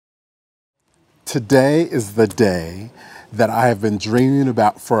Today is the day that I have been dreaming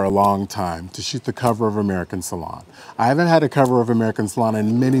about for a long time, to shoot the cover of American Salon. I haven't had a cover of American Salon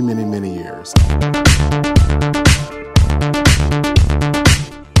in many, many, many years.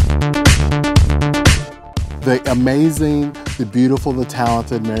 The amazing, the beautiful, the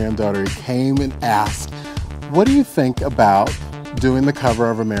talented Marianne Doherty came and asked, what do you think about doing the cover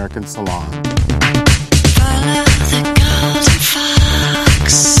of American Salon? Follow the golden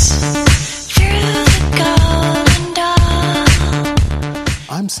fox through the golden dawn.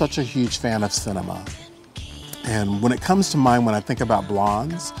 I'm such a huge fan of cinema. And when it comes to mind when I think about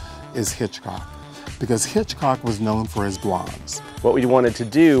blondes is Hitchcock. Because Hitchcock was known for his blondes. What we wanted to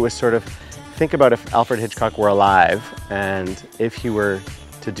do was sort of think about if Alfred Hitchcock were alive and if he were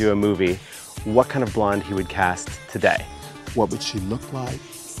to do a movie, what kind of blonde he would cast today. What would she look like?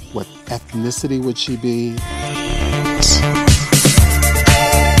 What ethnicity would she be?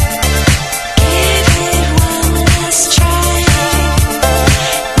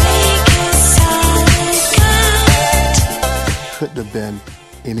 Couldn't have been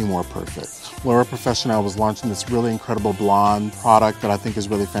any more perfect. L'Oréal Professionnel was launching this really incredible blonde product that I think is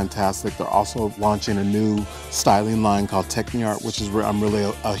really fantastic. They're also launching a new styling line called Techniart, which is I'm really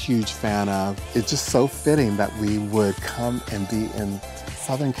a huge fan of. It's just so fitting that we would come and be in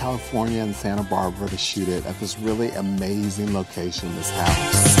Southern California and Santa Barbara to shoot it at this really amazing location, this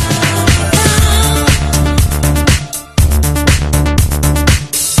house.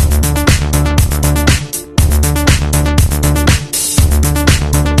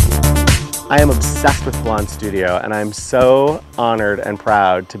 I am obsessed with Blonde Studio, and I'm so honored and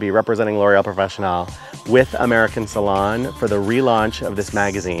proud to be representing L'Oréal Professionnel with American Salon for the relaunch of this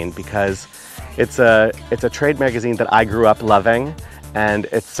magazine, because it's a trade magazine that I grew up loving, and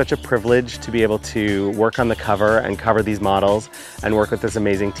it's such a privilege to be able to work on the cover and cover these models and work with this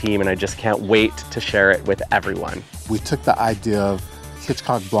amazing team, and I just can't wait to share it with everyone. We took the idea of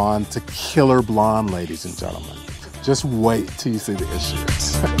Hitchcock blonde to killer blonde, ladies and gentlemen. Just wait till you see the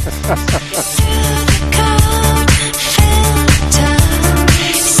issues.